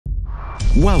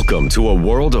Welcome to a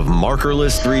world of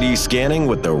markerless 3D scanning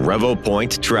with the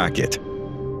Revopoint Trackit.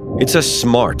 It's a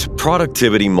smart,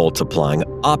 productivity-multiplying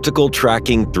optical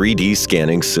tracking 3D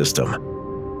scanning system.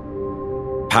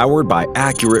 Powered by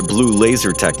accurate blue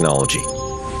laser technology.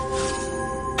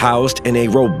 Housed in a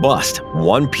robust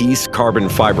one-piece carbon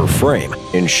fiber frame,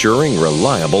 ensuring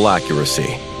reliable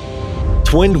accuracy.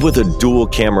 Twinned with a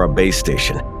dual-camera base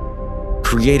station,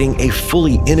 creating a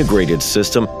fully integrated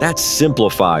system that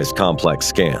simplifies complex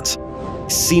scans.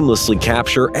 Seamlessly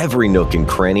capture every nook and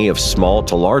cranny of small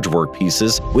to large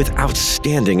workpieces with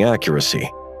outstanding accuracy.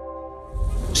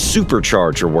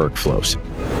 Supercharge your workflows,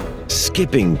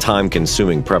 skipping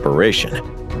time-consuming preparation.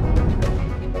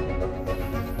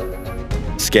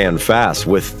 Scan fast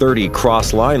with 30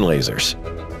 cross-line lasers.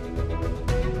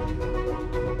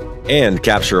 And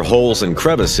capture holes and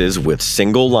crevices with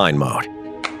single line mode.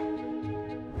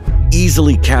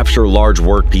 Easily capture large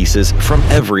workpieces from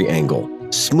every angle,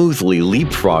 smoothly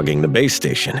leapfrogging the base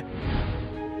station.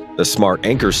 The smart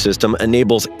anchor system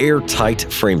enables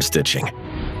airtight frame stitching,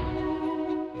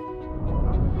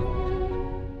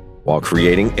 while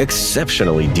creating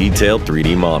exceptionally detailed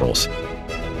 3D models.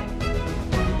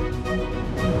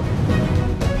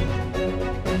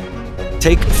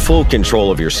 Take full control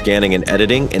of your scanning and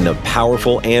editing in the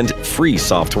powerful and free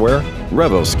software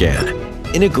RevoScan.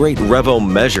 Integrate Revo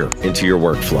Measure into your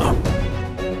workflow,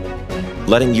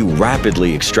 letting you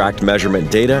rapidly extract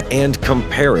measurement data and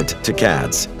compare it to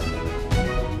CADs.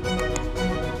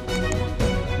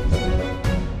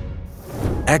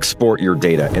 Export your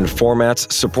data in formats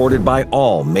supported by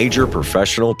all major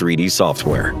professional 3D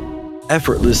software.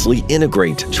 Effortlessly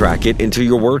integrate Trackit into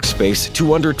your workspace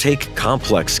to undertake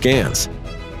complex scans.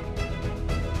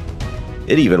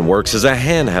 It even works as a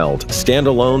handheld,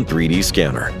 standalone 3D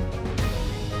scanner.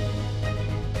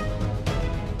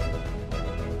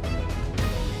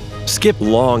 Skip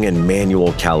long and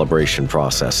manual calibration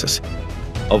processes,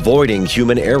 avoiding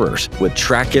human errors with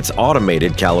Trackit's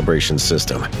automated calibration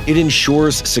system. It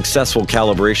ensures successful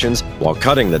calibrations while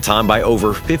cutting the time by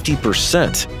over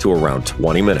 50% to around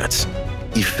 20 minutes.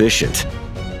 Efficient,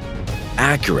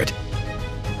 accurate,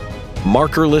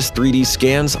 markerless 3D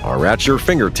scans are at your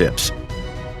fingertips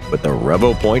with the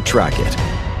Revopoint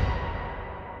Trackit.